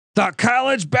The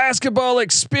college basketball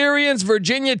experience,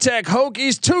 Virginia Tech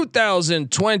Hokies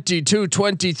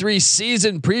 2022-23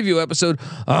 season preview episode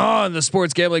on the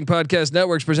Sports Gambling Podcast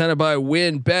Networks, presented by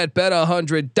WynnBET. Bet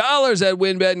 $100 at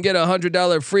WynnBET and get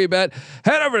 $100 free bet.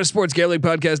 Head over to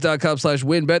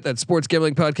sportsgamblingpodcast.com/WynnBET. That's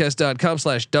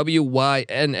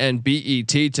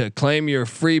sportsgamblingpodcast.com/WYNNBET to claim your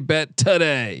free bet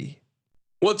today.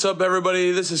 What's up,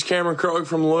 everybody? This is Cameron Krog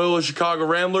from Loyola Chicago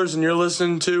Ramblers, and you're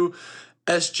listening to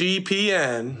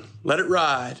SGPN. Let it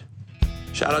ride.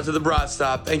 Shout out to the Broad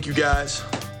Stop. Thank you, guys.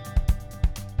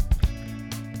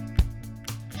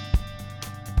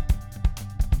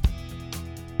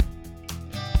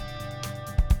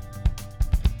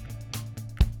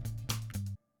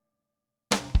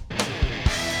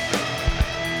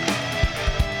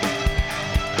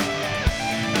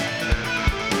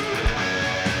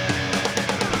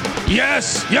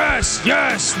 Yes, yes,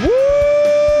 yes. Woo!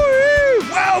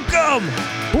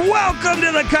 Welcome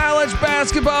to the college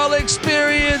basketball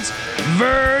experience,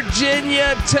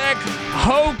 Virginia Tech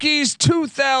Hokies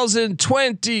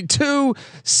 2022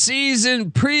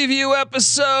 season preview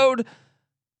episode.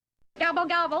 Gobble,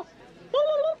 gobble.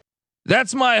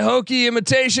 That's my Hokie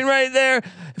imitation right there.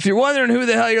 If you're wondering who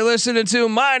the hell you're listening to,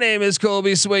 my name is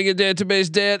Colby Swinging Database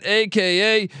Dad,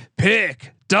 aka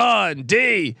Pick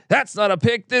Dundee. That's not a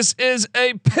pick. This is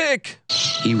a pick.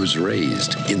 He was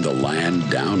raised in the land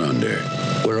down under,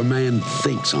 where a man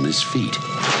thinks on his feet,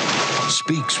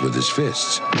 speaks with his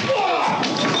fists,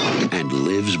 and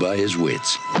lives by his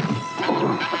wits.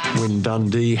 When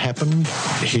Dundee happened,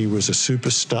 he was a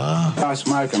superstar. I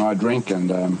smoke and I drink and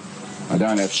I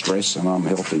don't have stress and I'm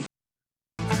healthy.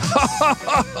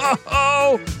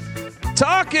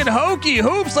 Talking Hokie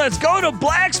hoops, let's go to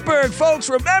Blacksburg, folks.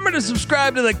 Remember to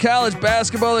subscribe to the college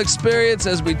basketball experience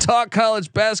as we talk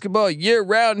college basketball year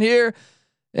round here.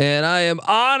 And I am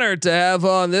honored to have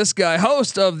on this guy,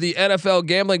 host of the NFL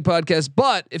Gambling Podcast.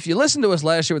 But if you listened to us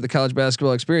last year with the college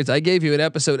basketball experience, I gave you an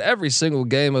episode every single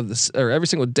game of this, or every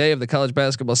single day of the college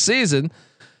basketball season.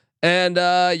 And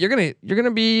you're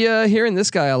gonna be hearing this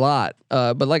guy a lot.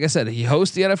 But like I said, he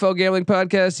hosts the NFL Gambling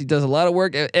Podcast. He does a lot of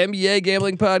work at NBA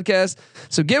Gambling Podcast.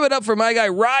 So give it up for my guy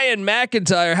Ryan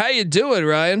McIntyre. How you doing,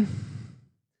 Ryan?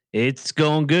 It's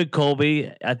going good,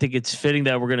 Colby. I think it's fitting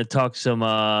that we're going to talk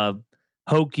some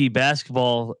Hokie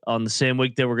basketball on the same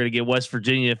week that we're going to get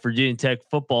Virginia Tech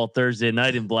football Thursday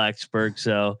night in Blacksburg.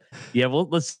 So yeah, well,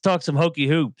 let's talk some Hokie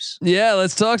hoops. Yeah,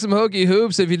 let's talk some Hokie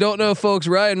hoops. If you don't know, folks,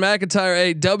 Ryan McIntyre,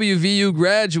 a WVU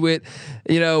graduate,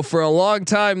 for a long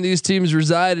time, these teams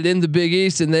resided in the Big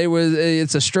East, and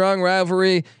it's a strong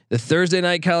rivalry. The Thursday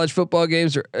night college football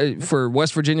games are for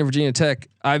West Virginia, Virginia Tech.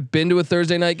 I've been to a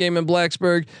Thursday night game in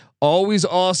Blacksburg. Always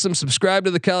awesome. Subscribe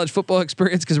to the college football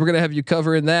experience because we're gonna have you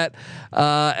covering that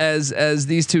as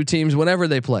these two teams whenever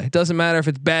they play. Doesn't matter if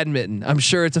it's badminton. I'm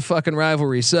sure it's a fucking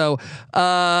rivalry. So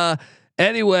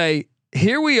anyway,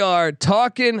 here we are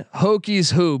talking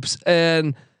Hokies hoops,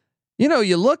 and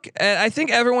you look at. I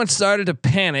think everyone started to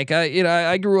panic.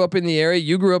 I grew up in the area.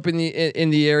 You grew up in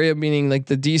the area, meaning like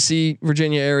the DC,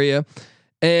 Virginia area,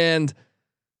 and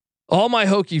all my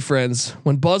Hokie friends,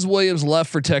 when Buzz Williams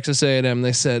left for Texas A&M,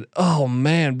 they said, "Oh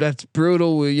man, that's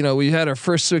brutal." We had our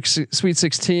first Sweet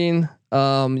 16.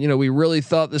 We really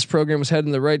thought this program was heading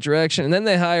in the right direction, and then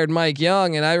they hired Mike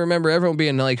Young, and I remember everyone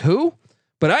being like, "Who?"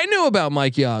 But I knew about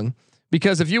Mike Young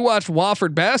because if you watch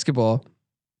Wofford basketball,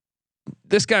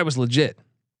 this guy was legit.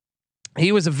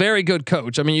 He was a very good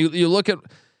coach. I mean, you look at,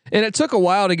 and it took a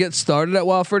while to get started at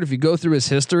Wofford. If you go through his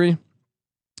history,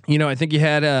 I think he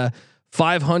had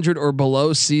 500 or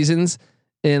below seasons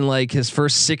in like his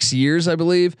first 6 years, I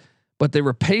believe, but they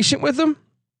were patient with him.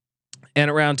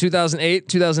 And around 2008,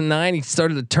 2009, he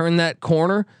started to turn that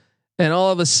corner, and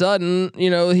all of a sudden,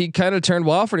 he kind of turned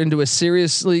Wofford into a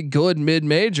seriously good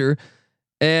mid-major.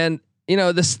 And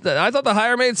I thought the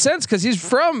hire made sense because he's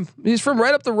from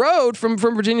right up the road from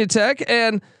Virginia Tech,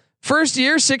 and first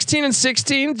year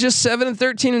 16-16, just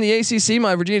 7-13 in the ACC.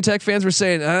 My Virginia Tech fans were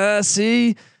saying,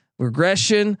 see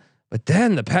regression. But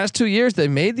then the past 2 years, they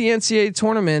made the NCAA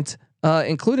tournament,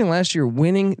 including last year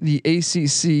winning the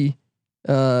ACC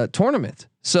tournament.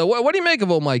 So what do you make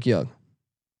of old Mike Young?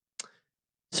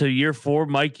 So year 4,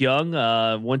 Mike Young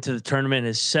went to the tournament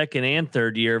his second and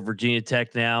third year of Virginia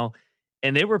Tech now,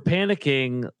 and they were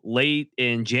panicking late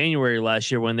in January last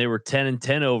year when they were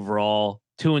 10-10 overall,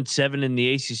 2-7 in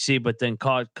the ACC, but then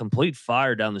caught complete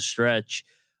fire down the stretch.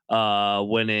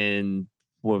 Winning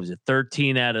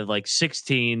 13 out of like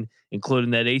 16, including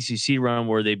that ACC run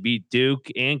where they beat Duke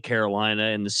and Carolina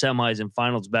in the semis and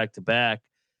finals back to back.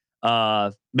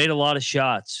 Made a lot of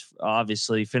shots,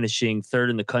 obviously finishing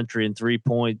third in the country in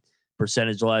 3-point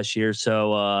percentage last year.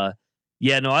 So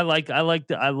yeah, no,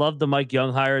 I love the Mike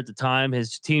Young hire at the time.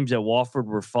 His teams at Wofford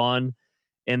were fun,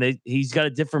 and he's got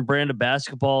a different brand of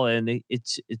basketball, and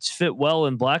it's fit well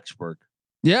in Blacksburg.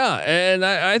 Yeah, and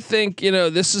I think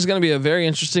this is going to be a very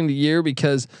interesting year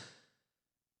because,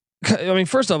 I mean,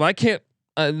 first off, I can't.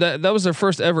 That was their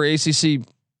first ever ACC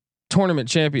tournament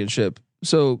championship,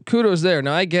 so kudos there.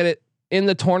 Now I get it. In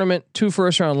the tournament, 2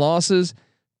 first-round losses.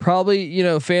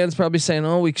 Probably, fans probably saying,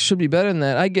 "Oh, we should be better than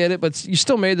that." I get it, but you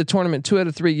still made the tournament 2 out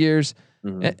of 3 years,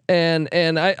 and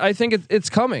I think it's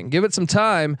coming. Give it some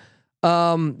time,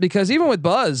 because even with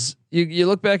Buzz, you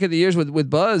look back at the years with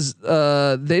Buzz,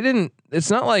 they didn't.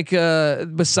 It's not like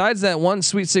besides that one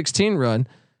Sweet 16 run,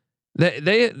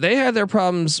 they had their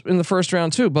problems in the first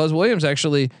round too. Buzz Williams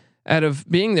actually, out of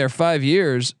being there 5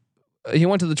 years, he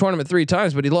went to the tournament 3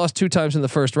 times, but he lost 2 times in the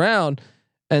first round.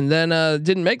 And then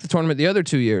didn't make the tournament the other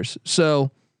 2 years.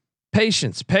 So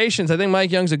patience. I think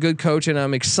Mike Young's a good coach, and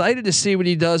I'm excited to see what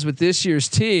he does with this year's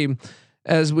team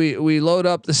as we load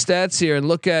up the stats here and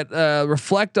look at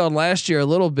reflect on last year a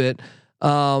little bit.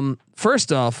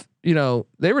 First off, they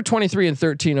were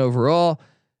 23-13 overall.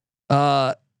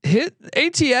 Hit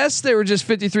ATS, they were just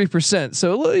 53%.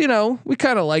 So we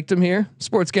kind of liked them here.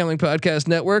 Sports Gambling Podcast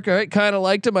Network. All right, kind of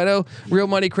liked him. I know Real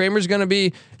Money Kramer's going to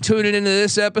be tuning into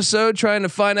this episode, trying to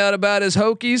find out about his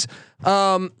Hokies.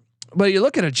 But you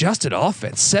look at adjusted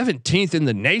offense, 17th in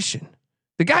the nation.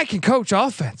 The guy can coach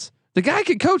offense.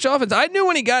 I knew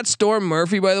when he got Storm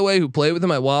Murphy, by the way, who played with him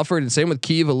at Wofford, and same with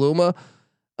Kiev Aluma.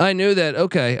 I knew that.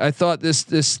 Okay, I thought this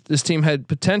team had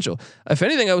potential. If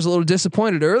anything, I was a little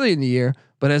disappointed early in the year.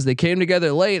 But as they came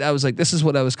together late, I was like, this is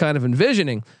what I was kind of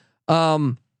envisioning.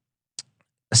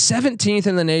 17th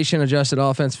in the nation adjusted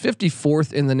offense,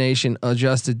 54th in the nation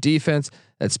adjusted defense.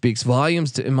 That speaks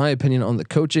volumes, in my opinion, on the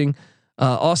coaching.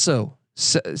 Also,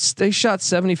 they shot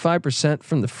 75%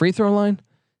 from the free throw line.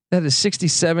 That is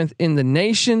 67th in the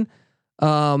nation.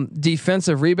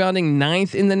 Defensive rebounding,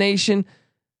 9th in the nation.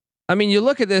 I mean, you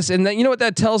look at this, and you know what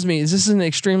that tells me is this is an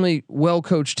extremely well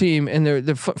coached team, and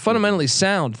they're fundamentally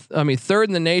sound. I mean, 3rd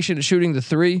in the nation at shooting the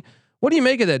 3. What do you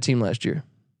make of that team last year?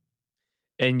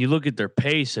 And you look at their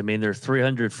pace. I mean, they're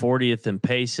 340th in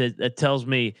pace. That tells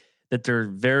me that they're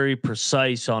very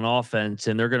precise on offense,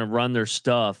 and they're going to run their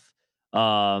stuff.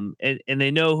 And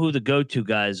they know who the go-to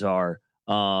guys are.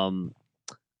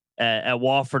 At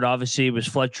Wofford, obviously, it was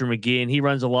Fletcher McGee, and he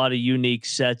runs a lot of unique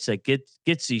sets that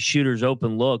gets these shooters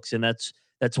open looks, and that's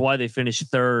why they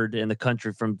finished 3rd in the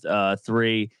country from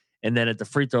 3, and then at the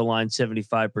free throw line,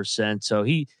 75%. So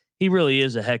he really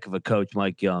is a heck of a coach,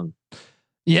 Mike Young.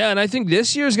 Yeah, and I think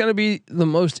this year is going to be the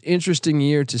most interesting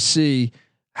year to see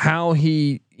how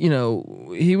he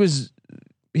was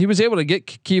able to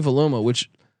get Kiev Aluma, which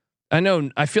I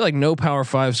feel like no Power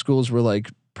 5 schools were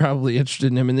like probably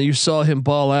interested in him, and then you saw him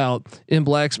ball out in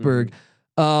Blacksburg.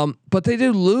 But they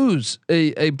did lose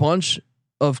a bunch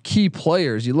of key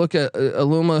players. You look at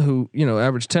Aluma, who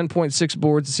averaged 10.6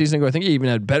 boards the season ago. I think he even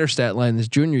had better stat line this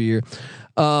junior year.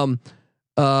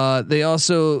 They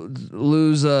also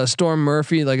lose Storm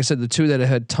Murphy, like I said, the 2 that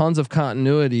had tons of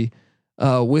continuity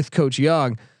with Coach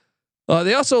Young.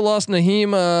 They also lost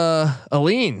Naheem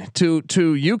Aline to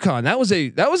UConn.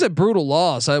 That was a brutal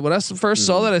loss. When I first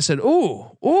saw that, I said,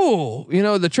 "Ooh,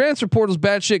 the transfer portal's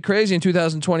batshit crazy in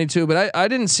 2022." But I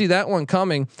didn't see that one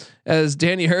coming, as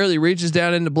Danny Hurley reaches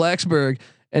down into Blacksburg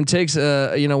and takes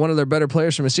one of their better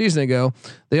players from a season ago.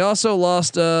 They also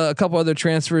lost a couple other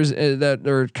transfers that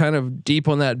are kind of deep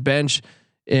on that bench.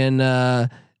 And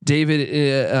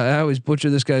David, I always butcher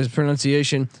this guy's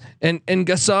pronunciation, and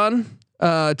Gasson.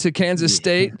 To Kansas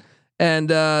State, and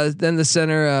then the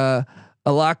center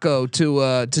Alaco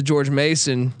to George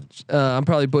Mason. I'm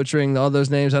probably butchering all those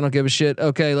names. I don't give a shit.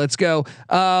 Okay, let's go.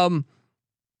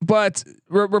 But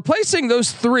replacing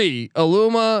those 3,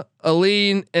 Aluma,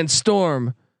 Aline, and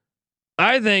Storm,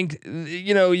 I think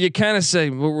you kind of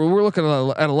say we're looking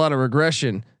at a lot of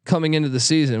regression coming into the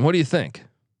season. What do you think?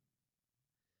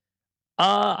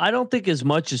 I don't think as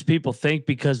much as people think,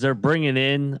 because they're bringing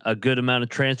in a good amount of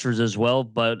transfers as well.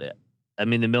 But I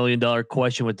mean, the $1 million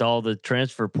question with all the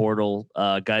transfer portal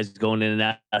guys going in and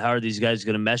out, how are these guys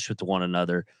going to mesh with one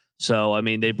another? So, I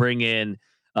mean, they bring in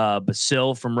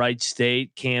Basil from Wright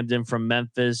State, Camden from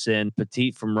Memphis, and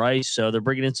Petit from Rice. So they're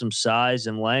bringing in some size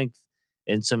and length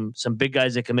and some big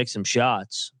guys that can make some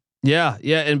shots. Yeah,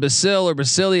 and Basil or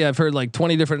Basili, I've heard like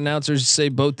 20 different announcers say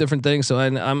both different things. So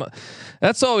I'm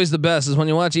that's always the best, is when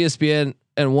you watch ESPN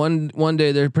and one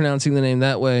day they're pronouncing the name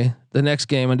that way, the next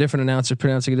game a different announcer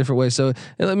pronouncing a different way. So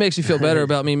it makes you feel better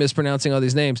about me mispronouncing all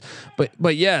these names.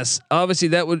 But yes, obviously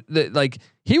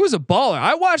he was a baller.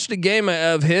 I watched a game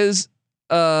of his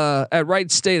at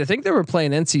Wright State. I think they were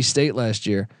playing NC State last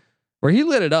year, where he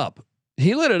lit it up.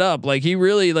 He lit it up. Like he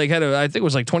really like had I think it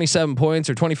was like 27 points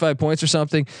or 25 points or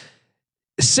something.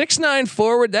 6'9"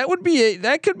 forward.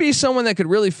 That could be someone that could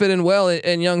really fit in well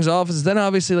in Young's office. Then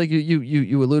obviously, like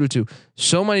you alluded to,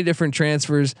 so many different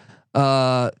transfers.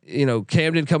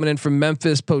 Camden coming in from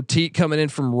Memphis, Poteet coming in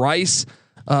from Rice.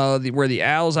 Where the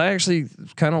Owls, I actually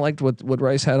kind of liked what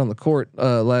Rice had on the court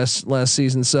last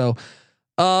season. So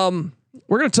we're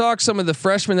gonna talk some of the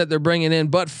freshmen that they're bringing in.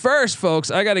 But first, folks,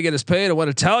 I got to get us paid. I want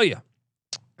to tell you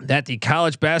that the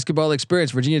college basketball experience,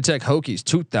 Virginia Tech Hokies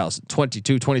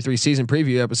 2022-23 season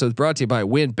preview episodes brought to you by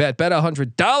WinBet. Bet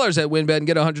 $100 at WinBet and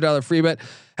get a $100 free bet.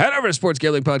 Head over to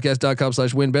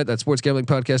sportsgamblingpodcast.com/WinBet. That's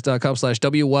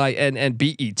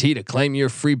sportsgamblingpodcast.com/WYNNBET to claim your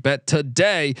free bet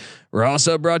today. We're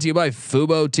also brought to you by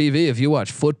Fubo TV. If you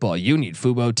watch football, you need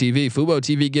Fubo TV. Fubo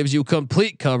TV gives you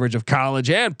complete coverage of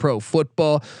college and pro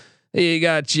football. They'll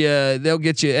get you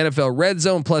NFL Red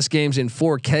Zone plus games in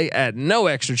 4K at no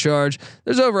extra charge.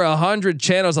 There's over 100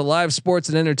 channels of live sports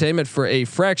and entertainment for a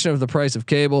fraction of the price of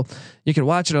cable. You can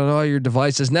watch it on all your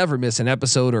devices. Never miss an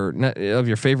episode of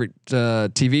your favorite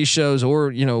TV shows.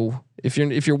 Or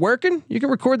if you're working, you can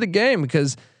record the game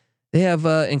because they have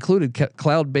included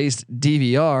cloud-based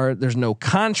DVR. There's no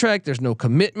contract. There's no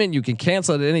commitment. You can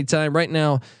cancel it at any time. Right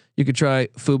now, you could try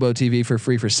Fubo TV for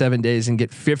free for 7 days and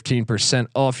get 15%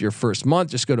 off your first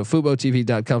month. Just go to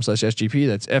FuboTV.com/SGP.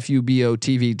 That's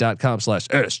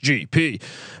FUBOTV.com/SGP.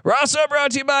 We're also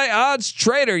brought to you by Odds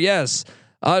Trader. Yes,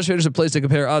 Odds Trader is a place to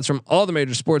compare odds from all the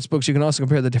major sports books. You can also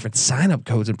compare the different sign-up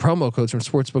codes and promo codes from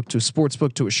sportsbook to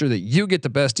sportsbook to assure that you get the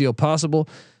best deal possible.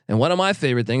 And one of my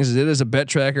favorite things is it is a bet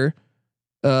tracker,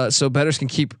 so bettors can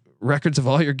keep records of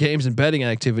all your games and betting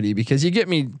activity, because you get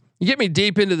me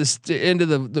deep into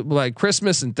the like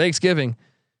Christmas and Thanksgiving.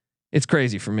 It's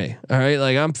crazy for me. All right.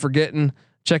 Like I'm forgetting,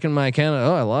 checking my account.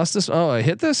 Oh, I lost this. Oh, I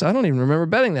hit this. I don't even remember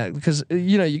betting that, because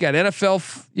you got NFL,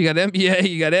 you got NBA,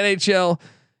 you got NHL,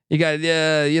 you got,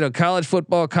 college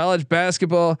football, college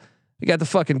basketball. You got the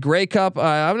fucking Grey Cup.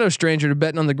 I'm no stranger to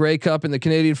betting on the Grey Cup in the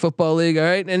Canadian Football League. All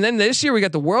right. And then this year we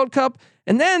got the World Cup,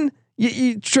 and then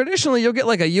you traditionally you'll get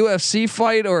like a UFC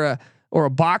fight or a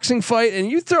boxing fight,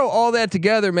 and you throw all that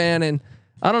together, man. And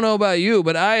I don't know about you,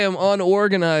 but I am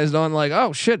unorganized on like,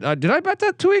 oh shit, did I bet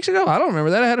that 2 weeks ago? I don't remember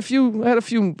that. I had a few,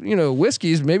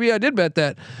 whiskeys. Maybe I did bet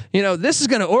that. This is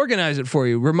going to organize it for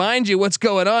you, remind you what's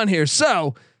going on here.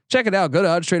 So check it out. Go to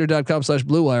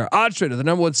oddstrader.com/Blue Wire. OddsTrader, the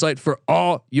 #1 site for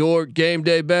all your game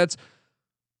day bets.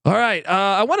 All right,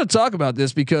 I want to talk about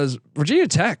this because Virginia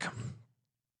Tech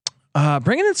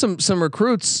bringing in some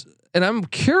recruits. And I'm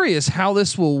curious how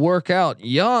this will work out.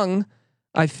 Young,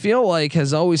 I feel like,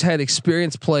 has always had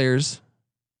experienced players.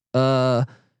 I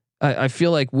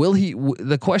feel like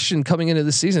the question coming into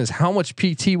the season is how much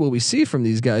PT will we see from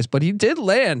these guys? But he did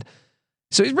land.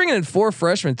 So he's bringing in 4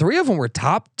 freshmen. 3 of them were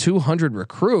top 200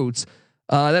 recruits.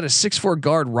 That is 6'4"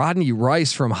 guard Rodney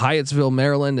Rice from Hyattsville,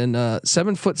 Maryland, and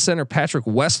 7-foot center Patrick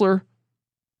Wessler,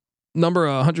 number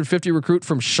 150 recruit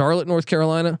from Charlotte, North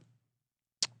Carolina.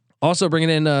 Also bringing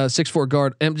in 6'4"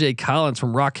 guard MJ Collins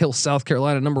from Rock Hill, South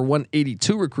Carolina, number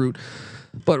 182 recruit.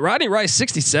 But Rodney Rice,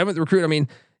 67th recruit. I mean,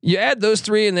 you add those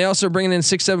 3, and they also bringing in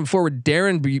 6'7" forward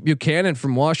Darren Buchanan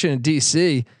from Washington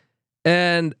D.C.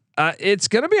 And it's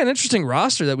going to be an interesting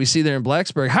roster that we see there in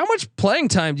Blacksburg. How much playing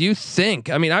time do you think?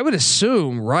 I mean, I would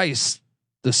assume Rice,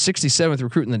 the 67th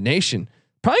recruit in the nation,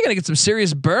 probably going to get some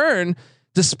serious burn.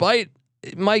 Despite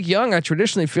Mike Young, I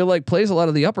traditionally feel like plays a lot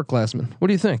of the upperclassmen. What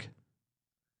do you think?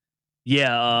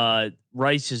 Yeah,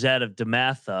 Rice is out of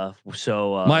DeMatha,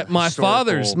 so my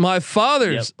father's yep.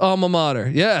 alma mater.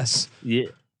 Yes, yeah,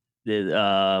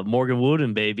 Morgan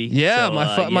Wooten, baby. Yeah,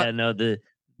 so, the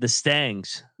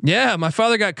Stangs. Yeah, my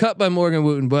father got cut by Morgan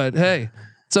Wooten, but hey,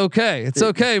 it's okay. It's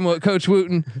okay, Coach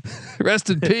Wooten.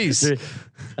 Rest in peace.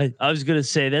 I was gonna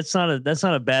say that's not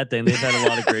a bad thing. They've had a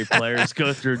lot of great players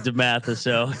go through DeMatha,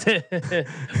 so.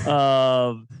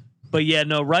 But yeah,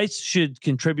 no, Rice should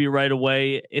contribute right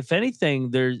away. If anything,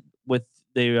 they're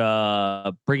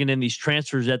bringing in these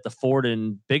transfers at the forward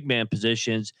and big man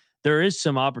positions. There is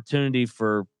some opportunity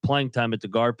for playing time at the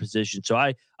guard position. So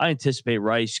I anticipate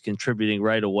Rice contributing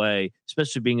right away,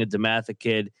 especially being a DeMatha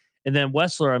kid. And then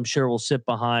Wessler, I'm sure, will sit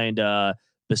behind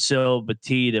Basil,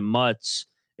 Batiste, and Mutz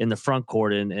in the front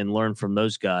court and learn from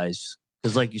those guys.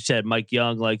 Because like you said, Mike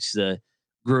Young likes to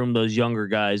groom those younger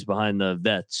guys behind the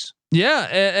vets. Yeah,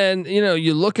 and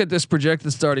you look at this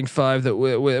projected starting 5 that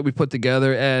we put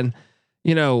together, and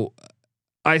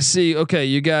I see. Okay,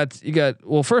 you got.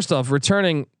 Well, first off,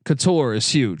 returning Couture is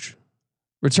huge.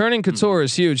 Returning Couture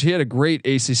is huge. He had a great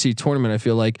ACC tournament, I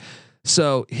feel like.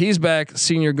 So he's back,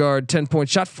 senior guard, 10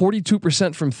 points, shot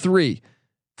 42% from three.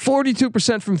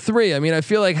 42% from three. I mean, I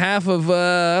feel like half of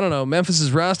I don't know,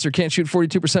 Memphis's roster can't shoot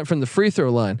 42% from the free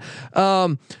throw line.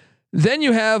 Then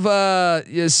you have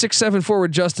 6'7"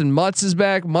 forward Justin Mutz is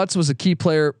back. Mutz was a key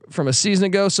player from a season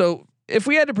ago. So if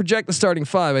we had to project the starting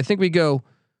five, I think we go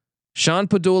Sean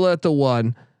Padula at the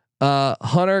 1,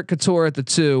 Hunter Couture at the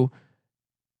 2,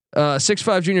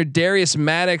 6'5" junior Darius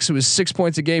Maddox, who was 6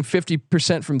 points a game,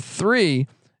 50% from 3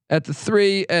 at the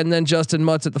 3, and then Justin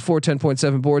Mutz at the 4,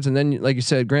 10.7 boards, and then like you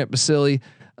said, Grant Basili,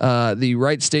 the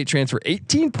Wright State transfer,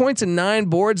 18 points and 9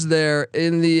 boards there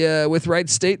in the with Wright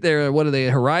State there. What are they?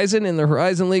 Horizon in the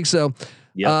Horizon League. So,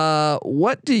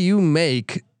 what do you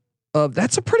make of?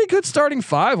 That's a pretty good starting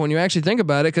five when you actually think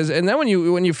about it. And then when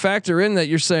you factor in that,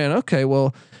 you're saying, okay,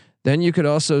 well, then you could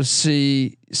also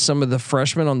see some of the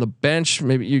freshmen on the bench.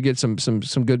 Maybe you get some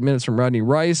good minutes from Rodney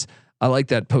Rice. I like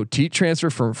that Poteet transfer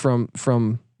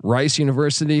from Rice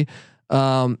University.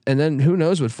 And then who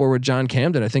knows what forward John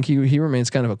Camden. I think he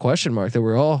remains kind of a question mark that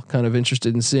we're all kind of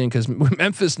interested in seeing, because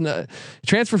Memphis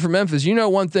transfer from Memphis. You know,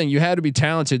 one thing, you had to be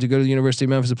talented to go to the University of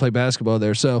Memphis to play basketball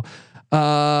there. So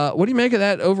what do you make of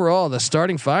that overall? The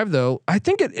starting five, though, I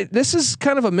think this is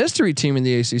kind of a mystery team in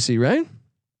the ACC, right?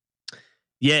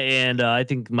 Yeah, and I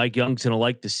think Mike Young's going to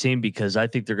like this team because I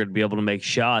think they're going to be able to make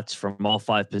shots from all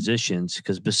 5 positions,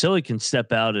 because Basili can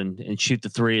step out and shoot the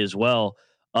 3 as well.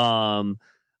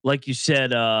 Like you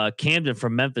said, Camden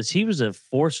from Memphis, he was a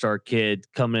 4-star kid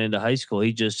coming into high school.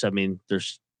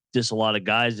 There's just a lot of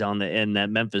guys in that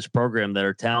Memphis program that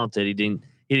are talented. He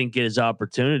didn't get his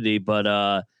opportunity,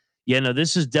 but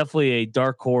this is definitely a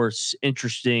dark horse,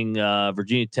 interesting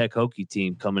Virginia Tech Hokie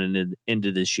team coming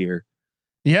into this year.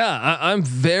 Yeah, I'm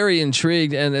very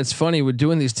intrigued, and it's funny, we're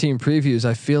doing these team previews.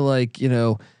 I feel like,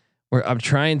 where I'm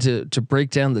trying to break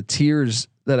down the tiers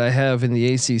that I have in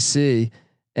the ACC,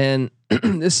 and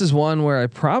this is one where I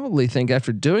probably think,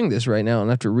 after doing this right now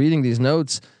and after reading these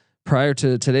notes prior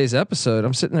to today's episode,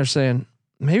 I'm sitting there saying,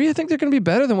 maybe I think they're going to be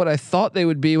better than what I thought they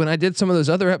would be when I did some of those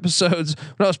other episodes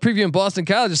when I was previewing Boston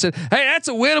College. I said, hey, that's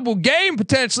a winnable game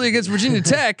potentially against Virginia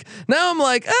Tech. Now I'm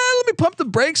like, let me pump the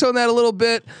brakes on that a little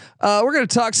bit. We're going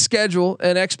to talk schedule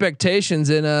and expectations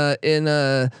in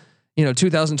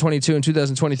 2022 and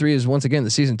 2023 is once again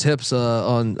the season tips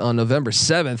on November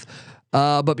 7th.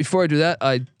 But before I do that,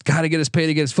 I got to get us paid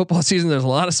to get us football season. There's a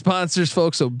lot of sponsors,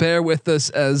 folks, so bear with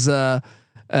us as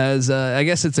I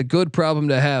guess it's a good problem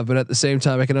to have, but at the same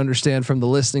time, I can understand from the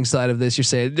listening side of this, you're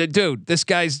saying, dude, this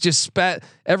guy's just spat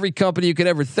every company you could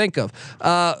ever think of.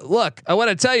 Look, I want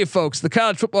to tell you folks, the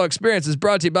college football experience is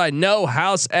brought to you by No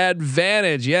House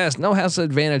Advantage. Yes, No House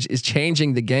Advantage is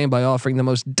changing the game by offering the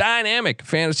most dynamic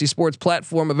fantasy sports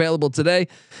platform available today.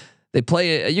 You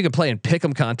can play in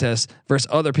pick'em contests versus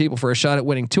other people for a shot at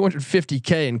winning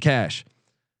 $250K in cash.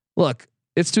 Look,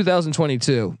 it's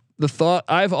 2022. The thought,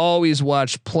 I've always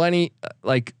watched plenty,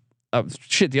 the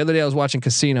other day I was watching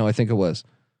Casino, I think it was.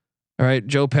 All right,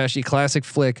 Joe Pesci, classic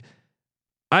flick.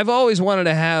 I've always wanted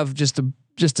to have just a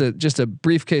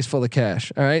briefcase full of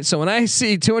cash. All right, so when I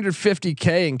see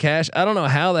 $250K in cash, I don't know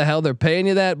how the hell they're paying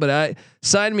you that, but I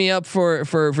sign me up for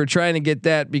trying to get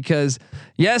that, because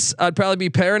yes, I'd probably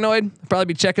be paranoid. I'd probably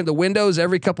be checking the windows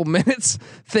every couple minutes,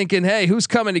 thinking, hey, who's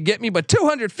coming to get me? But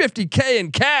 $250K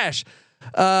in cash.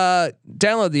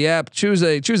 Download the app, choose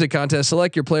a contest,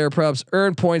 select your player props,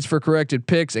 earn points for corrected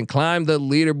picks, and climb the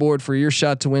leaderboard for your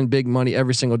shot to win big money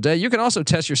every single day. You can also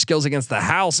test your skills against the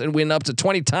house and win up to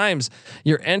 20 times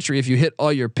your entry if you hit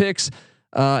all your picks.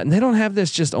 And they don't have this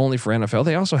just only for NFL.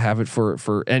 They also have it for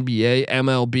NBA,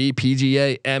 MLB,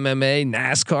 PGA, MMA,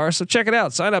 NASCAR. So check it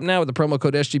out. Sign up now with the promo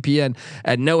code SGPN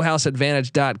at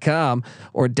nohouseadvantage.com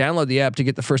or download the app to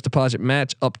get the first deposit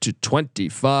match up to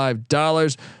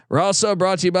 $25. We're also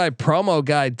brought to you by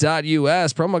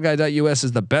promoguide.us. Promoguide.us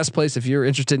is the best place if you're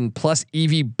interested in plus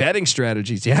EV betting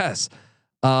strategies. Yes.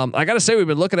 I got to say, we've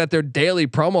been looking at their daily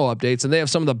promo updates, and they have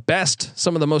some of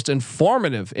the most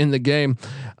informative in the game.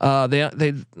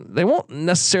 They won't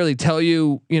necessarily tell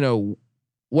you,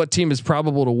 what team is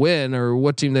probable to win or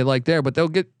what team they like there, but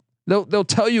they'll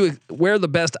tell you where the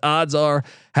best odds are,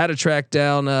 how to track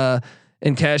down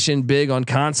and cash in big on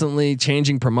constantly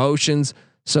changing promotions.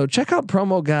 So check out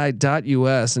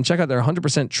promoguide.us and check out their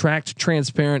 100% tracked,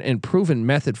 transparent, and proven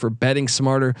method for betting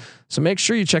smarter. So make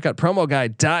sure you check out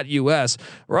promoguide.us.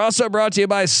 We're also brought to you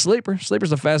by Sleeper. Sleeper is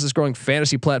the fastest growing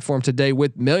fantasy platform today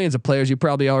with millions of players. You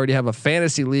probably already have a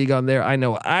fantasy league on there. I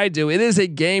know I do. It is a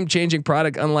game-changing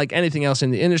product unlike anything else in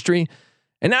the industry.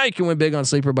 And now you can win big on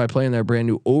Sleeper by playing their brand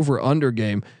new over/under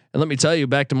game. And let me tell you,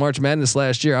 back to March Madness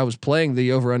last year, I was playing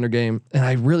the over under game, and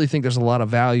I really think there's a lot of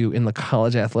value in the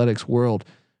college athletics world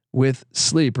with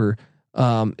sleeper.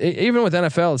 Even with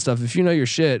NFL and stuff, if you know your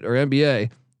shit, or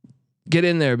NBA, get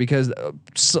in there, because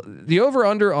the over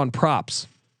under on props,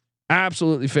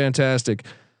 absolutely fantastic.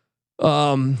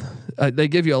 They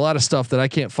give you a lot of stuff that I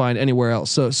can't find anywhere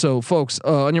else. So folks,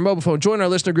 on your mobile phone, join our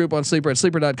listener group on Sleeper at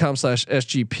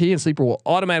sleeper.com/SGP, and Sleeper will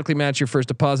automatically match your first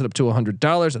deposit up to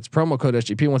 $100. That's promo code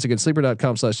SGP. Once again,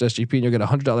 sleeper.com/SGP, and you'll get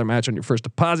 $100 match on your first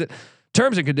deposit.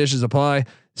 Terms and conditions apply.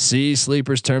 See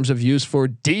Sleeper's terms of use for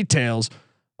details.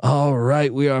 All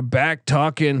right, we are back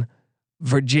talking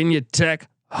Virginia Tech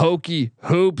Hokie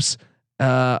hoops.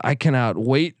 I cannot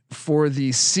wait for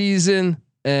the season.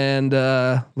 And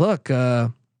look,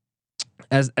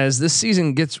 as this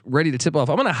season gets ready to tip off,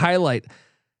 I'm going to highlight.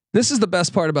 This is the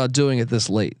best part about doing it this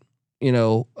late. You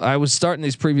know, I was starting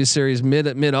these previous series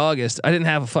mid August. I didn't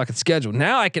have a fucking schedule.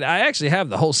 Now I actually have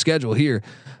the whole schedule here.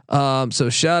 So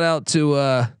shout out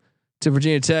to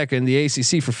Virginia Tech and the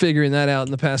ACC for figuring that out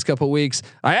in the past couple of weeks.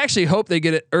 I actually hope they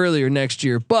get it earlier next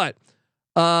year, but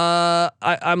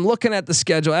I'm looking at the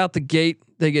schedule out the gate.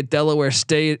 They get Delaware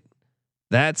State.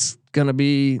 That's gonna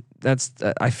be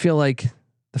I feel like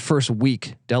the first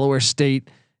week, Delaware State.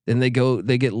 Then they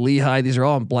get Lehigh. These are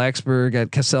all in Blacksburg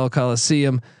at Cassell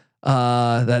Coliseum.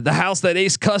 The house that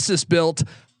Ace Custis built.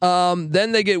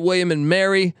 Then they get William and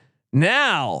Mary.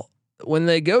 Now, when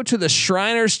they go to the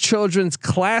Shriners Children's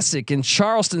Classic in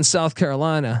Charleston, South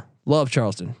Carolina, love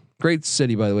Charleston, great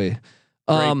city by the way.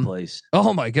 Great place.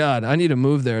 Oh my God, I need to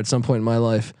move there at some point in my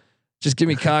life. Just give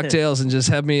me cocktails and just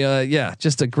have me.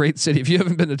 Just a great city. If you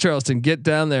haven't been to Charleston, get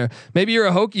down there. Maybe you're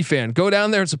a Hokie fan. Go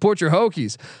down there and support your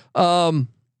Hokies.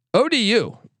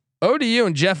 ODU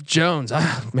and Jeff Jones.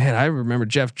 Man, I remember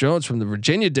Jeff Jones from the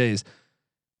Virginia days.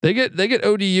 They get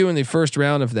ODU in the first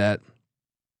round of that.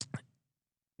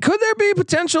 Could there be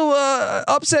potential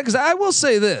upset? Because I will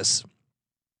say this: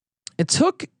 it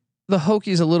took the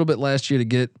Hokies a little bit last year to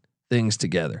get things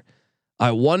together.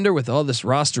 I wonder, with all this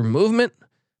roster movement,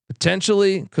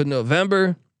 potentially could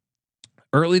November,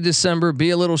 early December be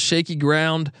a little shaky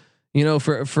ground, you know,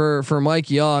 for Mike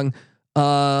Young.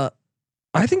 I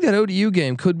think that ODU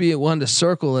game could be one to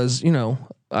circle, as you know.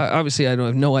 Obviously, I don't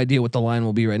have no idea what the line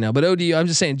will be right now, but ODU. I'm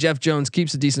just saying, Jeff Jones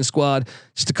keeps a decent squad.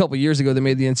 Just a couple years ago, they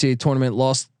made the NCAA tournament,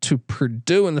 lost to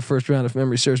Purdue in the first round, if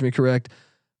memory serves me correct.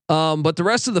 But the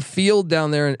rest of the field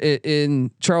down there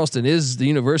in Charleston is the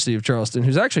University of Charleston,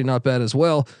 who's actually not bad as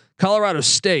well. Colorado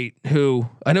State, who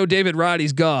I know David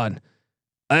Roddy's gone.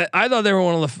 I thought they were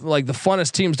one of the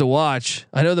funnest teams to watch.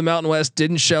 I know the Mountain West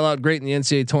didn't shell out great in the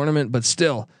NCAA tournament, but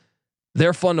still,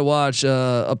 they're fun to watch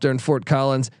up there in Fort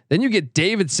Collins. Then you get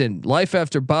Davidson, life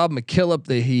after Bob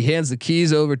McKillop. He hands the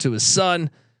keys over to his son.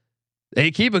 They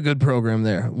keep a good program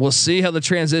there. We'll see how the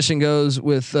transition goes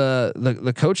with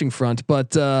the coaching front,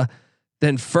 but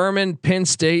then Furman, Penn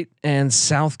State, and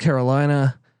South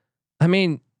Carolina. I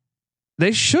mean,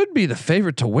 they should be the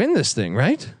favorite to win this thing,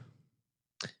 right?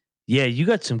 Yeah, you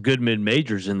got some good mid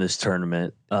majors in this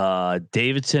tournament.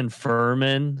 Davidson,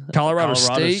 Furman, Colorado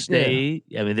State.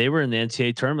 Yeah. I mean, they were in the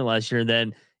NCAA tournament last year, and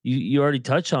then you already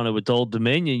touched on it with Old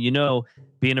Dominion. You know,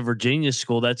 being a Virginia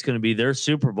school, that's going to be their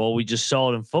Super Bowl. We just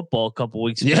saw it in football a couple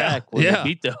weeks back when they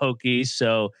beat the Hokies.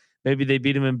 So maybe they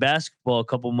beat them in basketball a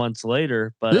couple months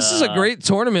later. But this is a great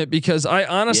tournament, because I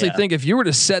honestly think if you were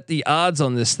to set the odds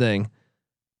on this thing,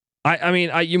 I mean,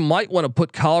 you might want to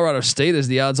put Colorado State as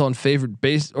the odds-on favorite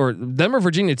base, or them or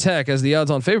Virginia Tech as the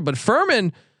odds-on favorite. But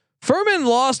Furman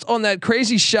lost on that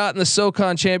crazy shot in the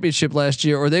SoCon championship last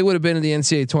year, or they would have been in the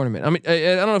NCAA tournament. I mean,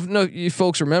 I don't know if you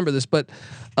folks remember this, but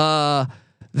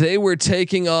they were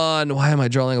taking on, why am I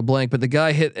drawing a blank? But the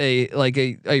guy hit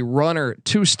a runner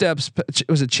 2 steps.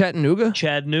 Was it Chattanooga?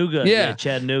 Yeah,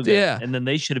 Chattanooga. Yeah. And then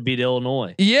they should have beat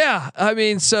Illinois. Yeah. I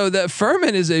mean, so that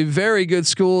Furman is a very good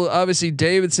school. Obviously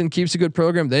Davidson keeps a good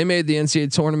program. They made the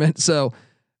NCAA tournament. So,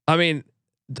 I mean,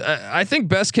 I think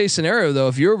best case scenario though,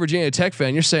 if you're a Virginia Tech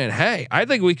fan, you're saying, hey, I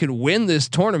think we could win this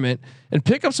tournament and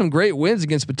pick up some great wins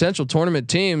against potential tournament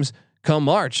teams come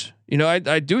March. You know,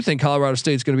 I do think Colorado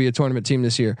State's going to be a tournament team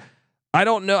this year. I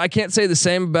don't know. I can't say the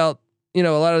same about, you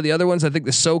know, a lot of the other ones. I think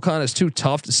the SoCon is too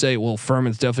tough to say, well,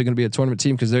 Furman's definitely going to be a tournament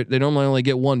team, because they normally only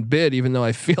get 1 bid, even though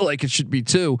I feel like it should be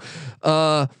 2.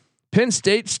 Penn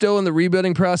State still in the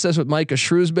rebuilding process with Micah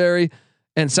Shrewsbury,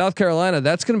 and South Carolina.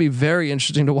 That's going to be very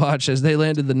interesting to watch, as they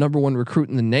landed the #1 recruit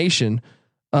in the nation.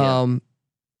 I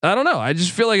don't know. I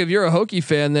just feel like if you're a Hokie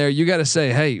fan there, you got to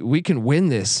say, hey, we can win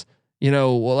this. You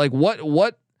know, like what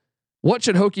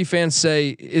should Hokie fans say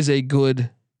is a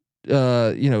good,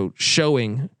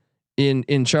 showing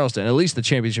in Charleston, at least the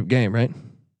championship game, right?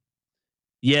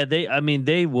 Yeah,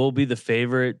 they will be the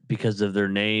favorite because of their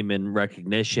name and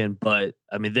recognition, but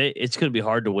I mean, it's going to be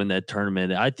hard to win that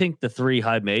tournament. I think the 3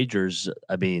 high majors,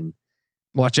 I mean,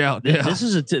 Watch out. Yeah. this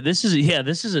is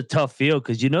a tough field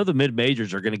because the mid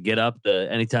majors are going to get up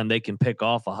to anytime they can pick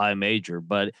off a high major.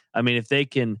 But I mean, if they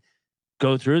can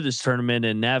go through this tournament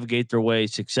and navigate their way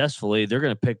successfully, they're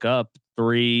going to pick up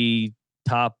 3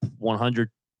 top 100,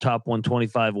 top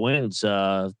 125 wins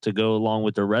to go along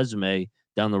with their resume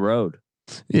down the road.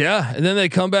 Yeah, and then they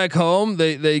come back home.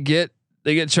 They get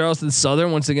Charleston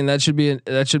Southern once again. That should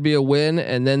be a win.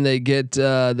 And then they get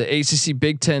the ACC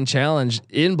Big Ten Challenge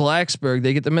in Blacksburg.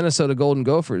 They get the Minnesota Golden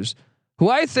Gophers, who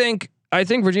I think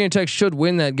Virginia Tech should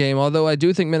win that game. Although I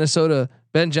do think Minnesota,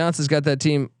 Ben Johnson's got that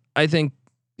team, I think,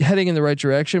 heading in the right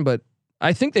direction. But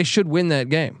I think they should win that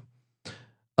game.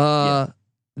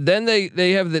 Then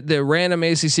they have the random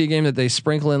ACC game that they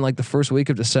sprinkle in like the first week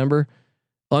of December.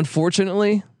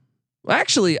 Unfortunately.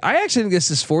 Actually, I think this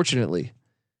is fortunately.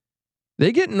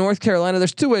 They get North Carolina.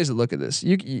 There's 2 ways to look at this.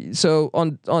 So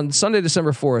on Sunday,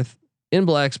 December 4th in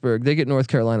Blacksburg, they get North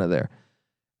Carolina there.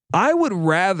 I would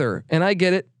rather, and I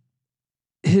get it,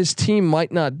 his team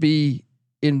might not be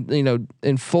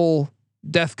in full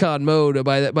DEFCON mode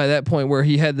by that point where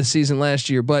he had the season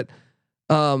last year, but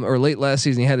or late last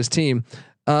season he had his team.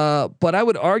 But I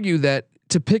would argue that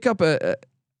to pick up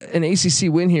an ACC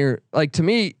win here, like to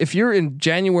me, if you're in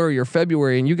January or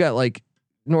February and you got like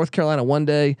North Carolina one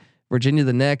day, Virginia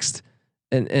the next,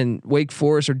 and Wake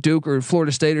Forest or Duke or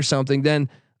Florida State or something,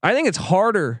 then I think it's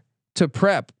harder to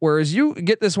prep. Whereas you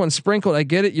get this one sprinkled. I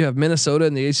get it. You have Minnesota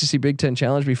in the ACC Big Ten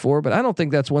Challenge before, but I don't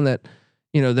think that's one that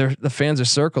the fans are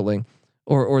circling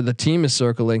or the team is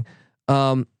circling.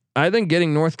 I think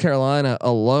getting North Carolina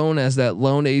alone as that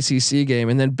lone ACC game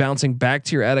and then bouncing back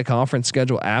to your out of conference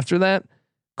schedule after that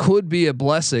could be a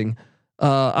blessing.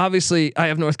 Obviously, I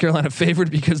have North Carolina favored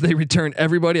because they return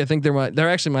everybody. I think they're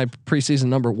actually my preseason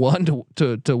number 1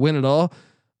 to win it all.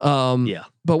 Yeah.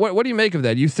 But what do you make of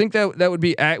that? You think that would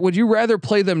be? Would you rather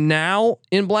play them now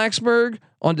in Blacksburg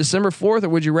on December 4th, or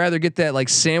would you rather get that like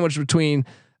sandwich between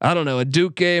I don't know a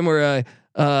Duke game or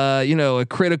a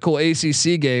critical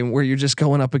ACC game where you're just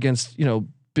going up against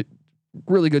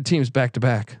really good teams back to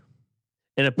back?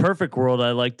 In a perfect world,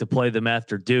 I like to play them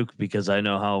after Duke because I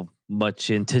know how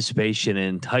much anticipation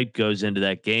and hype goes into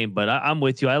that game. But I'm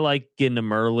with you. I like getting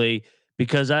them early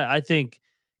because I think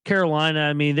Carolina,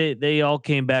 I mean, they all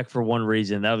came back for one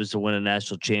reason. That was to win a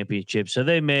national championship. So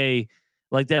they may,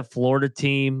 like that Florida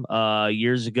team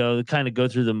years ago, they kind of go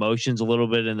through the motions a little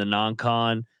bit in the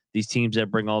non-con, these teams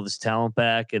that bring all this talent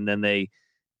back, and then they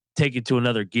take it to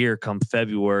another gear come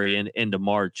February and into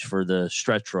March for the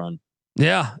stretch run.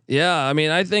 Yeah. I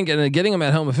mean, I think, and getting them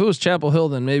at home, if it was Chapel Hill,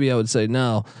 then maybe I would say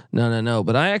no.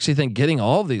 But I actually think getting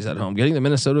all of these at home, getting the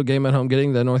Minnesota game at home,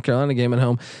 getting the North Carolina game at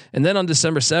home, and then on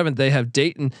December 7th, they have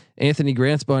Dayton, Anthony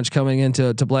Grant's bunch coming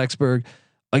into Blacksburg.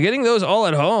 Getting those all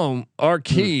at home are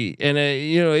key. And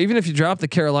even if you drop the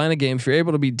Carolina game, if you're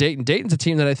able to beat Dayton's a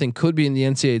team that I think could be in the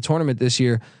NCAA tournament this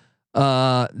year.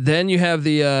 Then you have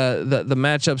the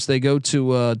matchups. They go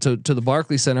to the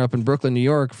Barclays Center up in Brooklyn, New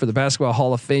York, for the Basketball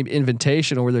Hall of Fame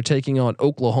Invitational, where they're taking on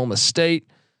Oklahoma State.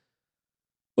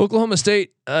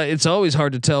 It's always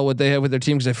hard to tell what they have with their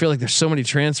team because I feel like there's so many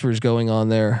transfers going on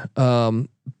there.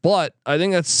 But I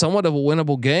think that's somewhat of a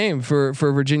winnable game for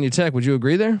Virginia Tech. Would you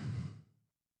agree there?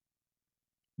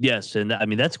 Yes, and I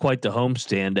mean that's quite the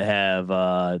homestand to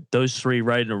have those 3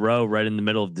 right in a row, right in the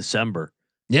middle of December.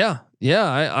 Yeah.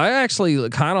 I actually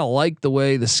kind of like the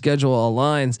way the schedule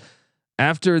aligns.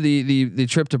 After the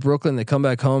trip to Brooklyn, they come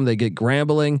back home, they get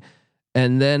Grambling,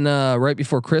 and then right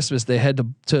before Christmas, they head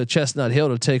to Chestnut Hill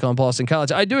to take on Boston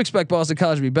College. I do expect Boston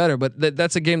College to be better, but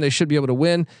that's a game they should be able to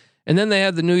win. And then they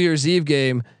have the New Year's Eve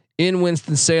game in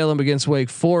Winston-Salem against Wake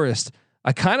Forest.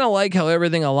 I kind of like how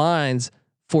everything aligns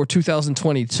for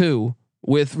 2022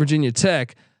 with Virginia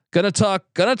Tech. Gonna talk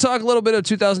a little bit of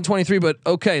 2023, but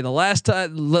okay, the last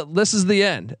time, this is the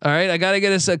end. All right, I got to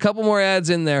get us a couple more ads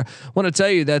in there. Want to tell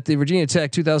you that the Virginia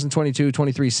Tech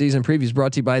 2022-23 season preview is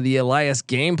brought to you by the Elias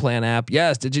Game Plan app.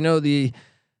 Yes, did you know the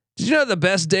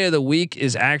best day of the week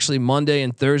is actually Monday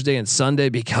and Thursday and Sunday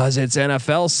because it's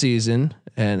NFL season?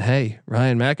 And hey,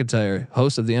 Ryan McIntyre,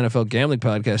 host of the NFL Gambling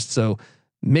Podcast, so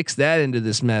mix that into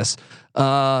this mess.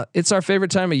 It's our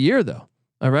favorite time of year, though.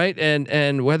 All right.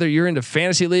 And whether you're into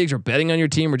fantasy leagues or betting on your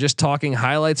team or just talking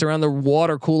highlights around the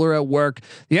water cooler at work,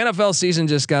 the NFL season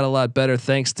just got a lot better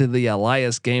thanks to the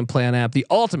Elias Game Plan app, the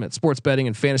ultimate sports betting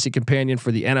and fantasy companion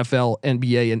for the NFL,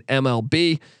 NBA, and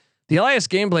MLB. The Elias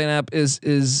Game Plan app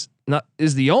is not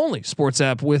is the only sports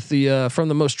app with the from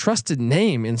the most trusted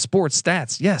name in sports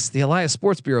stats. Yes, the Elias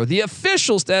Sports Bureau, the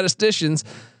official statisticians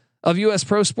of U.S.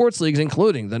 pro sports leagues,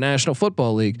 including the National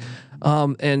Football League.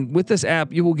 And with this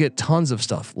app, you will get tons of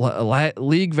stuff: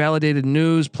 league validated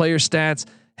news, player stats,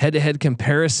 head-to-head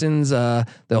comparisons.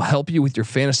 They'll help you with your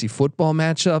fantasy football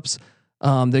matchups.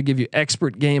 They give you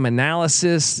expert game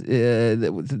analysis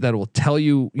that will tell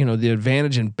you, the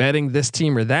advantage in betting this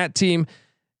team or that team.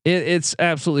 It's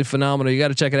absolutely phenomenal. You got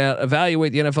to check it out.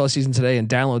 Evaluate the NFL season today and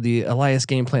download the Elias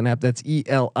Game Plan app. That's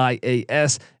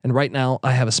ELIAS. And right now,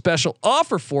 I have a special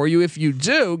offer for you. If you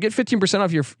do, get 15%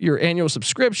 off your annual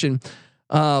subscription,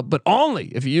 but only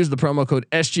if you use the promo code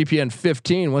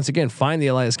SGPN15. Once again, find the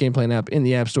Elias Game Plan app in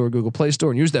the App Store, Google Play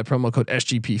Store, and use that promo code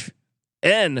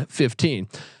SGPN15.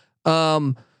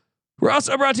 We're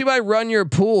also brought to you by Run Your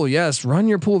Pool. Yes, Run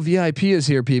Your Pool VIP is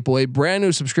here, people. A brand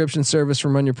new subscription service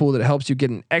from Run Your Pool that helps you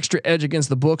get an extra edge against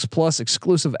the books, plus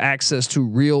exclusive access to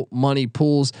real money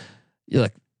pools.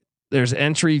 There's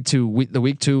entry to the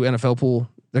week 2 NFL pool.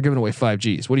 They're giving away 5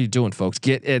 Gs. What are you doing, folks?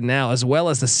 Get in now, as well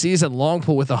as the season long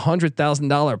pool with $100,000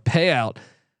 payout.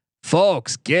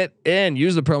 Folks, get in.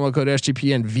 Use the promo code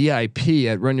SGPN VIP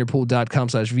at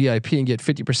runyourpool.com/VIP and get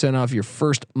 50% off your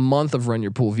first month of Run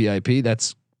Your Pool VIP.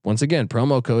 That's, once again,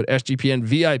 promo code SGPN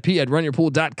VIP at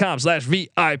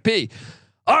runyourpool.com/VIP.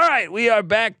 All right, we are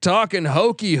back talking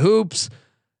Hokie hoops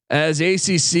as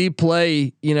ACC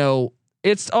play.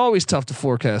 It's always tough to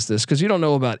forecast this because you don't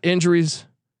know about injuries.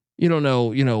 You don't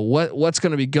know, what's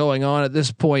going to be going on at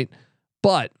this point.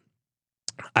 But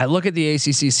I look at the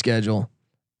ACC schedule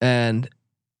and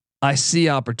I see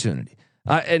opportunity.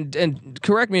 And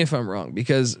correct me if I'm wrong,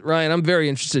 because Ryan, I'm very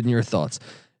interested in your thoughts.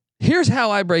 Here's how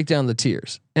I break down the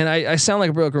tiers. And I sound like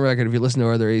a broken record if you listen to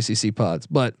other ACC pods,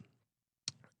 but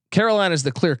Carolina's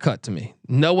the clear cut to me.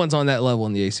 No one's on that level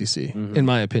in the ACC, in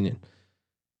my opinion.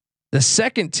 The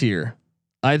second tier,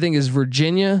 I think, is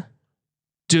Virginia,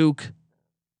 Duke.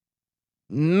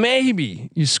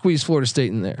 Maybe you squeeze Florida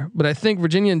State in there, but I think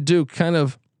Virginia and Duke kind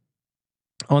of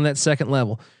on that second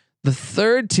level. The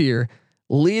third tier,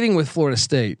 leading with Florida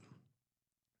State.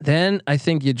 Then I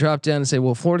think you drop down and say,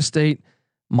 well, Florida State,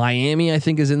 Miami, I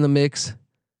think, is in the mix.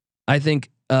 I think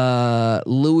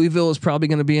Louisville is probably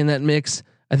going to be in that mix.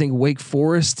 I think Wake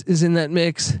Forest is in that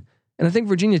mix, and I think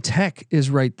Virginia Tech is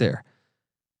right there.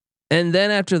 And then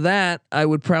after that, I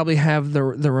would probably have the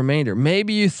remainder.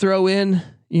 Maybe you throw in,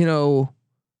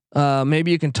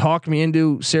 maybe you can talk me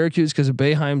into Syracuse because of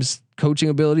Boeheim's coaching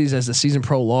abilities as the season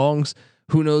prolongs.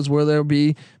 Who knows where they'll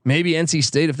be? Maybe NC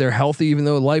State if they're healthy, even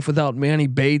though life without Manny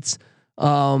Bates.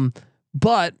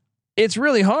 But it's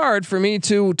really hard for me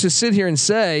to sit here and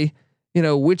say,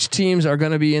 which teams are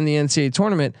going to be in the NCAA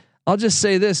tournament. I'll just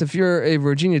say this: if you're a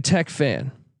Virginia Tech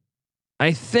fan,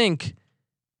 I think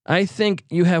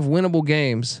you have winnable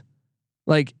games.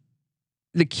 Like,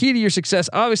 the key to your success,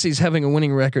 obviously, is having a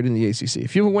winning record in the ACC.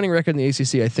 If you have a winning record in the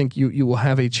ACC, I think you will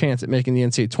have a chance at making the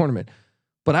NCAA tournament.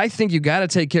 But I think you got to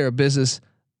take care of business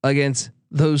against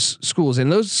those schools,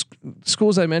 and those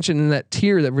schools I mentioned in that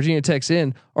tier that Virginia Tech's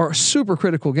in are super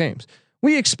critical games.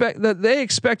 We expect that they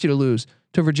expect you to lose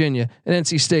to Virginia and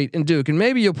NC State and Duke, and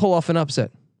maybe you'll pull off an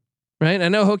upset. Right? I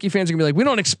know Hokie fans are gonna be like, we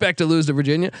don't expect to lose to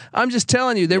Virginia. I'm just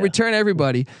telling you, they return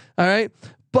everybody. All right.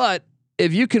 But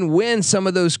if you can win some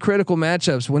of those critical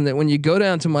matchups, when you go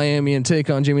down to Miami and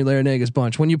take on Jimmy Laranaga's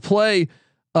bunch, when you play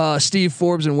Steve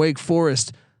Forbes and Wake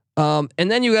Forest, and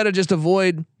then you got to just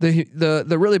avoid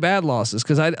the really bad losses.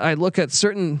 Cause I look at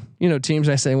certain, teams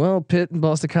and I say, well, Pitt and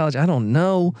Boston College, I don't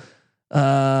know.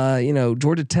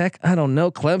 Georgia Tech, I don't know.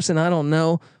 Clemson, I don't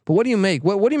know. But what do you make?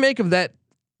 What do you make of that?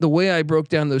 The way I broke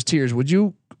down those tiers, would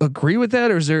you agree with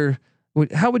that, or is there?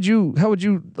 How would you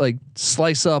like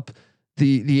slice up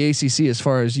the ACC as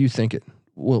far as you think it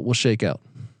will shake out?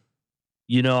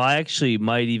 I actually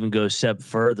might even go a step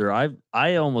further.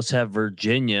 I almost have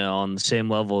Virginia on the same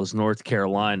level as North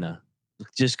Carolina,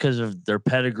 just because of their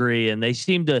pedigree, and they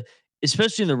seem to,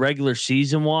 especially in the regular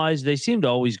season wise, they seem to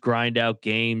always grind out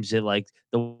games. At like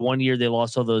the one year they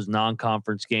lost all those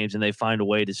non-conference games, and they find a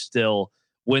way to still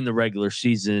win the regular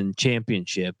season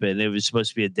championship. And it was supposed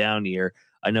to be a down year.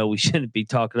 I know we shouldn't be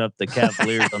talking up the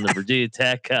Cavaliers on the Virginia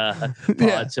Tech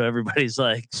pod, so everybody's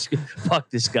like,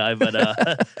 "Fuck this guy." But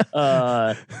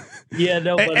yeah,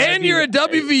 no. But and you're a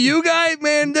WVU guy,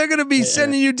 man. They're gonna be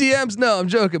sending you DMs. No, I'm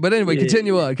joking. But anyway,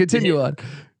 continue on.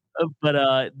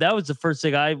 But that was the first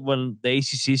thing when the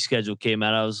ACC schedule came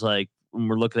out, I was like, when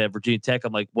we're looking at Virginia Tech,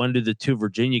 I'm like, when do the 2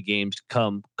 Virginia games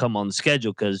come on the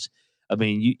schedule? Because I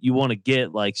mean, you want to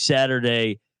get like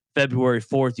Saturday February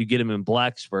 4th, you get them in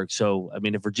Blacksburg. So, I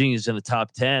mean, if Virginia's in the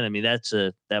top 10, I mean, that's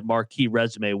that marquee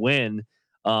resume win.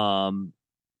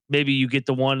 Maybe you get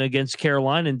the one against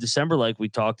Carolina in December, like we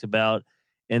talked about.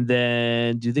 And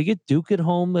then do they get Duke at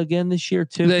home again this year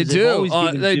too? They do.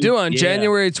 They do on Yeah.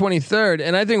 January 23rd.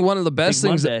 And I think one of the best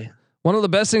Big things, Monday. one of the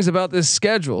best things about this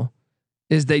schedule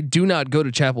is they do not go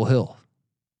to Chapel Hill.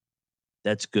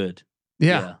 That's good.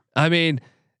 Yeah. I mean,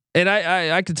 and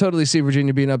I could totally see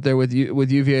Virginia being up there with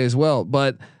UVA as well.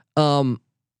 But I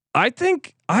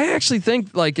actually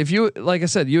think like like I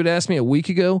said, you had asked me a week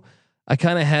ago, I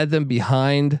kind of had them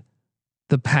behind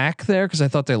the pack there because I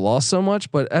thought they lost so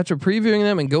much. But after previewing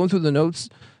them and going through the notes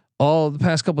all the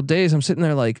past couple of days, I'm sitting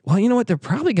there like, well, you know what? They're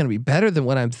probably going to be better than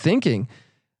what I'm thinking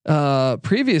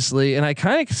previously. And I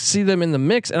kind of see them in the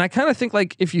mix. And I kind of think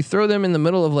like if you throw them in the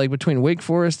middle of like between Wake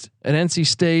Forest and NC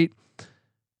State,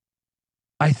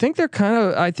 I think they're kind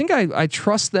of, I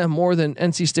trust them more than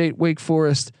NC State, Wake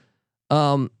Forest.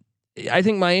 I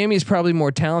think Miami is probably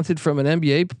more talented from an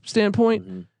NBA standpoint.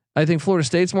 Mm-hmm. I think Florida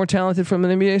State's more talented from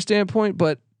an NBA standpoint,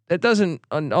 but it doesn't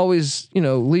always,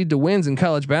 lead to wins in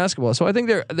college basketball. So I think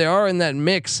they are in that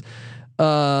mix,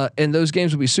 and those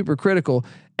games will be super critical.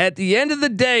 At the end of the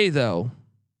day, though,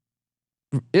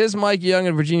 is Mike Young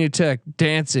and Virginia Tech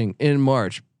dancing in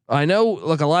March? I know,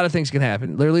 look, a lot of things can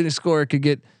happen. Their leading scorer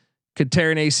could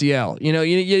tear an ACL.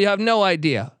 You have no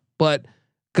idea. But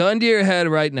gun to your head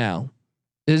right now,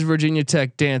 is Virginia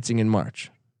Tech dancing in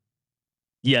March?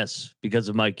 Yes, because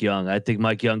of Mike Young. I think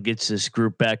Mike Young gets this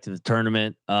group back to the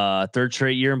tournament, third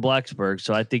straight year in Blacksburg.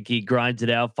 So I think he grinds it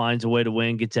out, finds a way to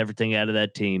win, gets everything out of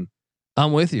that team.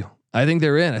 I'm with you. I think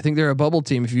they're in. I think they're a bubble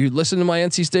team. If you listen to my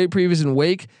NC State previews in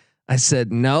Wake, I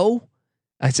said no.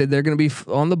 I said they're going to be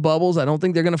on the bubbles. I don't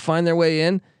think they're going to find their way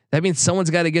in. That means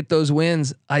someone's got to get those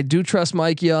wins. I do trust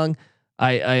Mike Young.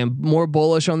 I am more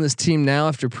bullish on this team now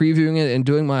after previewing it and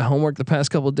doing my homework the past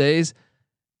couple of days.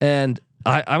 And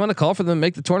I'm going to call for them to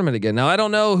make the tournament again. Now I don't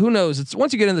know. Who knows? It's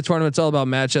once you get in the tournament, it's all about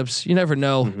matchups. You never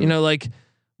know. Mm-hmm. Like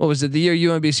what was it? The year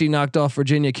UMBC knocked off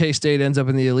Virginia, K-State ends up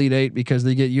in the Elite Eight because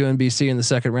they get UMBC in the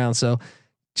second round. So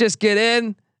just get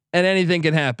in and anything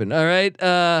can happen. All right.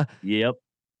 Yep.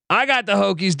 I got the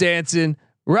Hokies dancing.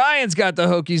 Ryan's got the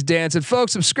Hokies dancing.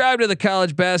 Folks, subscribe to the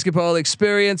College Basketball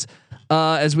Experience.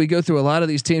 As we go through a lot of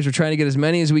these teams, we're trying to get as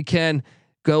many as we can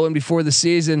going before the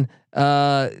season,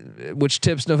 which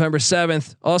tips November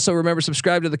 7th. Also, remember,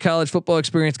 subscribe to the College Football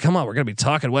Experience. Come on, we're going to be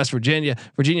talking West Virginia,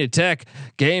 Virginia Tech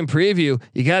game preview.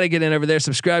 You got to get in over there.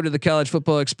 Subscribe to the College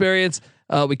Football Experience.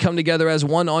 We come together as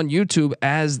one on YouTube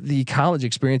as the College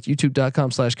Experience,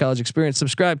 youtube.com/college experience.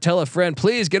 Subscribe, tell a friend,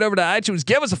 please get over to iTunes.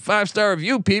 Give us a 5-star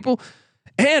review, people.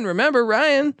 And remember,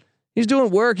 Ryan, he's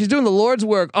doing work. He's doing the Lord's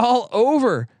work all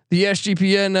over the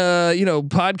SGPN,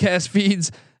 podcast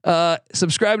feeds.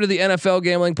 Subscribe to the NFL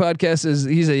Gambling Podcast.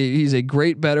 He's a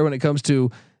great bettor when it comes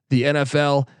to the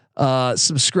NFL.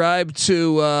 Subscribe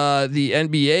to the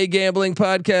NBA Gambling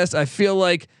Podcast. I feel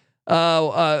like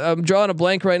I'm drawing a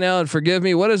blank right now, and forgive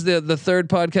me. What is the third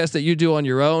podcast that you do on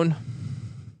your own?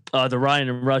 The Ryan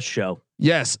and Rush Show.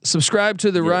 Yes, subscribe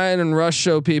to the Ryan and Rush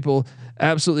Show, people.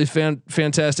 Absolutely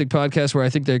fantastic podcast where I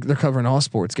think they're covering all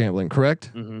sports gambling.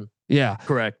 Correct? Mm-hmm. Yeah,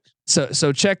 correct.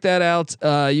 So check that out.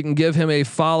 You can give him a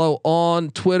follow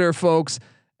on Twitter, folks,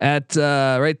 at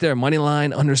right there,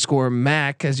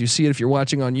 Moneyline_Mac, as you see it if you're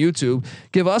watching on YouTube.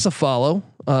 Give us a follow.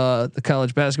 The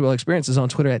College Basketball Experience is on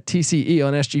Twitter at TCE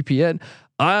on SGPN.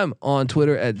 I'm on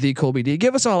Twitter at TheColbyD.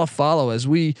 Give us all a follow as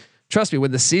we, trust me, when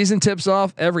the season tips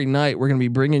off every night, we're going to be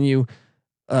bringing you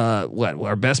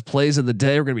our best plays of the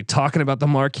day. We're going to be talking about the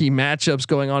marquee matchups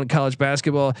going on in college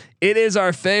basketball. It is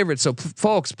our favorite. So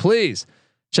folks, please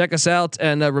check us out.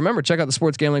 And remember, check out the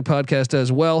Sports Gambling Podcast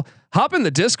as well. Hop in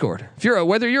the Discord. If you're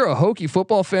whether you're a Hokie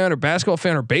football fan or basketball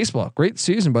fan or baseball, great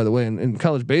season, by the way, in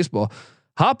college baseball,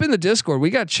 hop in the Discord. We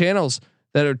got channels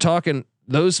that are talking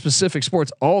those specific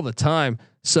sports all the time.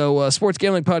 So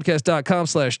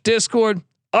sportsgamblingpodcast.com/Discord.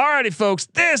 Alrighty, folks,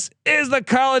 this is the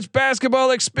College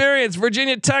Basketball Experience,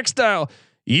 Virginia Tech style.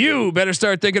 You better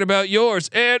start thinking about yours,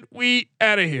 and we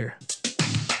out of here.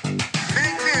 Thank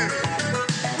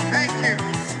you.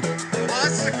 Well,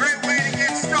 this is a great way to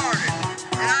get started,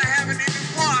 and I haven't even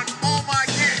won all my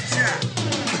games yet.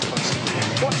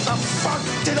 What the fuck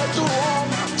did I do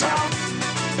wrong, Tom?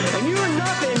 And you're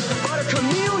nothing but a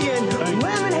chameleon,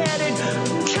 lemon-headed,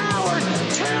 coward,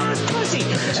 terrorist pussy,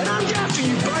 and I'm after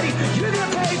you, buddy. You're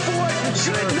gonna pay for it.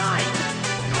 Good night.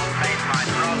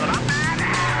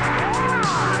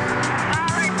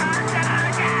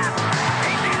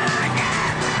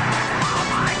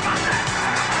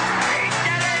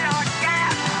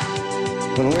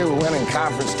 When we were winning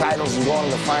conference titles and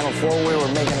going to the Final Four, we were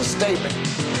making a statement.